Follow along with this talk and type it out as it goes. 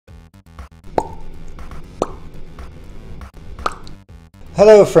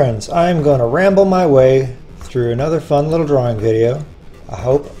Hello friends, I'm going to ramble my way through another fun little drawing video. I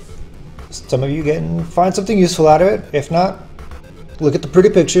hope some of you find something useful out of it. If not, look at the pretty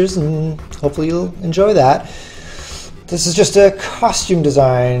pictures and hopefully you'll enjoy that. This is just a costume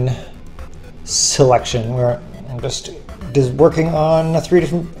design selection where I'm just working on I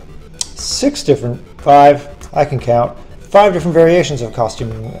can count, 5 different variations of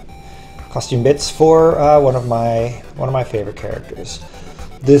costume bits for one of my favorite characters.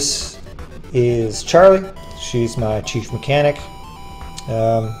 This is Charlie. She's my chief mechanic,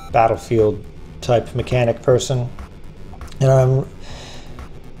 battlefield type mechanic person, and I'm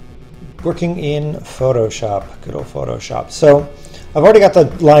working in Photoshop, good old Photoshop. So I've already got the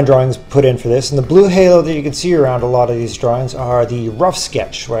line drawings put in for this, and the blue halo that you can see around a lot of these drawings are the rough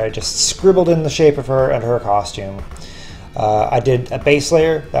sketch where I just scribbled in the shape of her and her costume. I did a base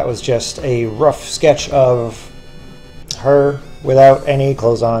layer that was just a rough sketch of her without any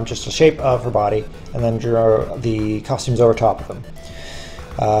clothes on, just a shape of her body, and then drew the costumes over top of them.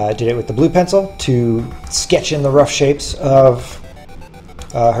 I did it with the blue pencil to sketch in the rough shapes of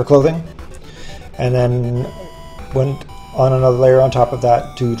her clothing, and then went on another layer on top of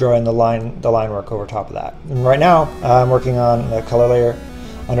that to draw in the line work over top of that. And right now I'm working on the color layer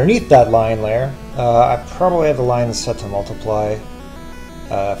underneath that line layer. I probably have the lines set to multiply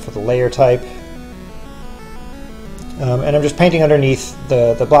for the layer type. And I'm just painting underneath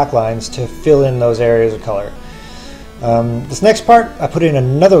the black lines to fill in those areas of color. This next part, I put in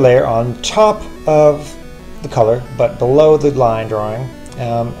another layer on top of the color, but below the line drawing.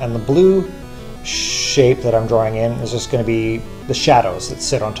 And the blue shape that I'm drawing in is just going to be the shadows that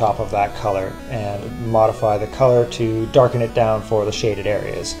sit on top of that color, and modify the color to darken it down for the shaded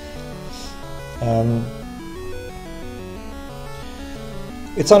areas.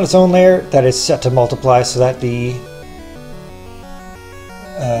 It's on its own layer that is set to multiply so that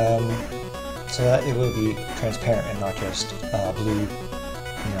it will be transparent and not just blue,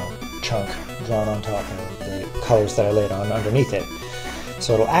 chunk drawn on top of the colors that I laid on underneath it.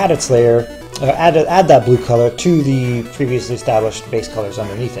 So it'll add its layer, add that blue color to the previously established base colors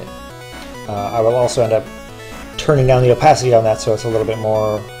underneath it. I will also end up turning down the opacity on that so it's a little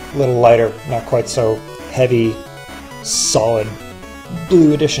lighter, not quite so heavy, solid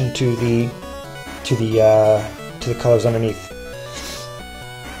blue addition to the colors underneath.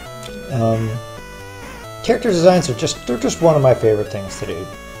 Character designs are just one of my favorite things to do.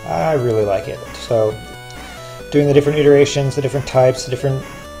 I really like it. So doing the different iterations, the different types, the different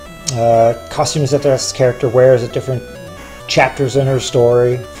costumes that this character wears at different chapters in her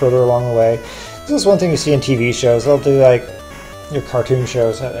story further along the way. This is one thing you see in TV shows. They'll do like your cartoon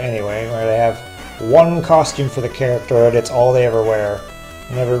shows anyway, where they have one costume for the character and it's all they ever wear.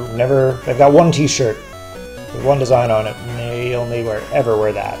 They've got one t-shirt with one design on it, and they only ever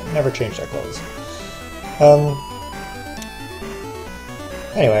wear that. Never change their clothes.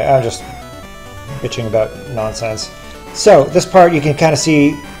 Anyway, I'm just bitching about nonsense. So this part you can kind of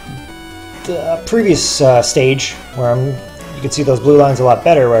see the previous stage where you can see those blue lines a lot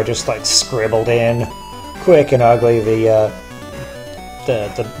better, where I just like scribbled in quick and ugly the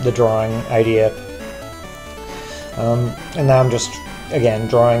drawing idea. And now I'm just again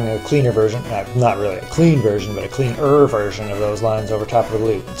drawing a cleaner version, not really a clean version, but a cleaner version of those lines over top of the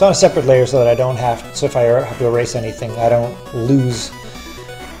blue. It's on a separate layer so that I don't have, so if I have to erase anything, I don't lose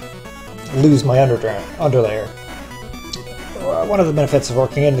my underlayer. One of the benefits of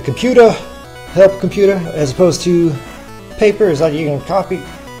working in the help computer, as opposed to paper, is that you can copy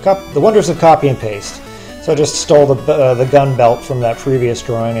the wonders of copy and paste. So I just stole the gun belt from that previous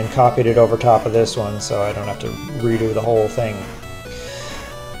drawing and copied it over top of this one, so I don't have to redo the whole thing.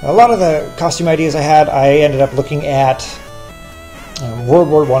 A lot of the costume ideas I had, I ended up looking at World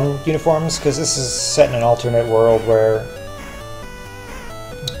War I uniforms, because this is set in an alternate world where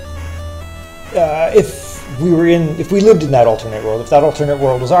if we lived in that alternate world, if that alternate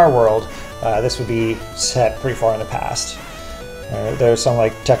world was our world, this would be set pretty far in the past. There's some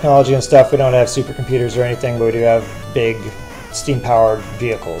like technology and stuff. We don't have supercomputers or anything, but we do have big steam-powered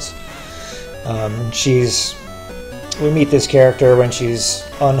vehicles. We meet this character when she's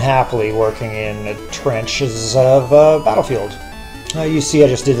unhappily working in the trenches of a battlefield. You see I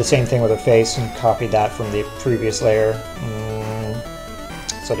just did the same thing with her face and copied that from the previous layer.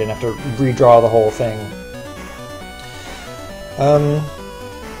 So I didn't have to redraw the whole thing.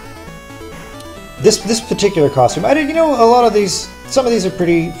 This particular costume, a lot of these, some of these are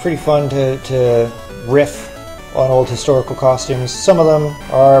pretty fun to riff on old historical costumes. Some of them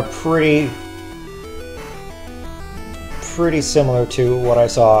are pretty pretty similar to what I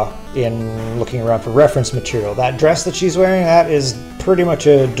saw in looking around for reference material. That dress that she's wearing, that is pretty much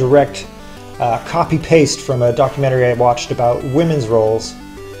a direct copy-paste from a documentary I watched about women's roles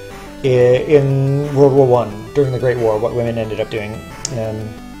in World War I, during the Great War, what women ended up doing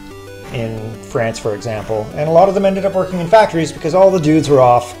in France, for example. And a lot of them ended up working in factories because all the dudes were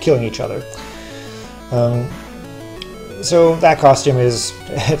off killing each other. So that costume it's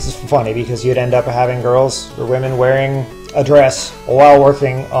funny because you'd end up having girls or women wearing a dress while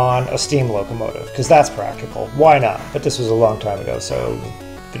working on a steam locomotive, because that's practical. Why not? But this was a long time ago, so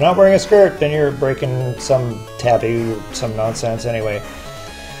if you're not wearing a skirt, then you're breaking some taboo, some nonsense anyway.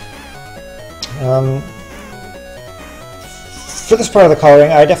 For this part of the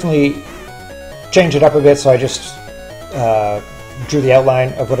coloring, I definitely changed it up a bit, so I just drew the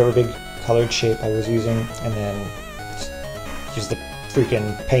outline of whatever big colored shape I was using, and then use the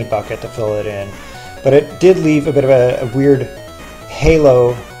freaking paint bucket to fill it in. But it did leave a bit of a weird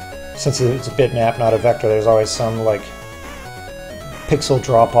halo, since it's a bitmap, not a vector. There's always some like pixel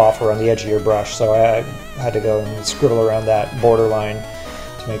drop off around the edge of your brush, so I had to go and scribble around that borderline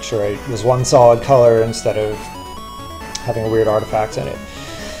to make sure it was one solid color instead of having weird artifacts in it.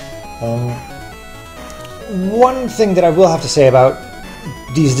 One thing that I will have to say about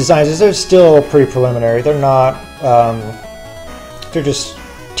these designs is they're still pretty preliminary. They're not they're just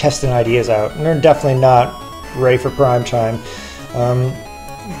testing ideas out, and they're definitely not ready for prime time.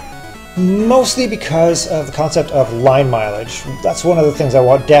 Mostly because of the concept of line mileage. That's one of the things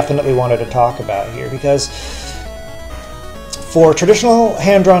I definitely wanted to talk about here, because for traditional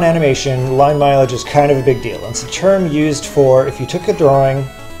hand-drawn animation, line mileage is kind of a big deal. It's a term used for if you took a drawing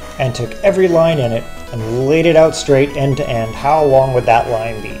and took every line in it and laid it out straight end to end, how long would that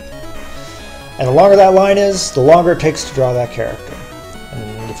line be? And the longer that line is, the longer it takes to draw that character.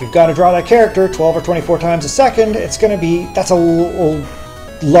 And if you've got to draw that character 12 or 24 times a second, it's going to be, that's a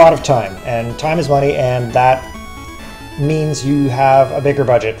lot of time. And time is money, and that means you have a bigger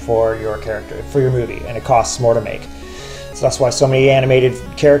budget for your character, for your movie, and it costs more to make. So that's why so many animated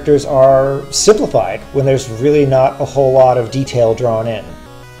characters are simplified when there's really not a whole lot of detail drawn in.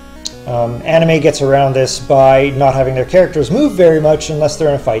 Anime gets around this by not having their characters move very much unless they're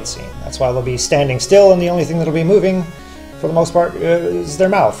in a fight scene. That's why they'll be standing still, and the only thing that'll be moving, for the most part, is their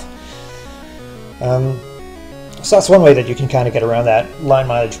mouth. So that's one way that you can kind of get around that line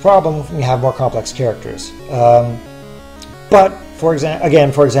mileage problem when you have more complex characters. But for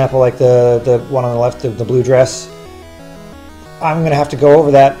example, like the one on the left, the blue dress, I'm going to have to go over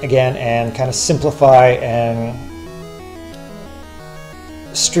that again and kind of simplify and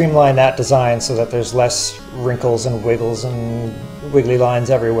streamline that design so that there's less wrinkles and wiggles and wiggly lines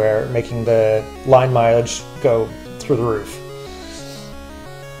everywhere, making the line mileage go through the roof.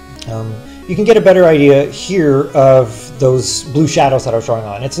 You can get a better idea here of those blue shadows that I was drawing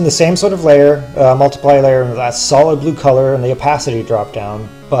on. It's in the same sort of layer, multiply layer, and that solid blue color and the opacity drop down,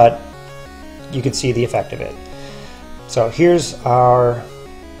 but you can see the effect of it. So here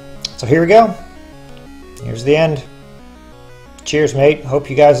we go. Here's the end. Cheers, mate. Hope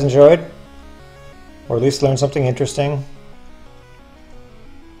you guys enjoyed, or at least learned something interesting.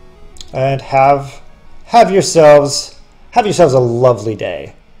 And have yourselves a lovely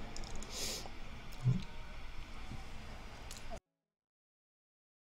day.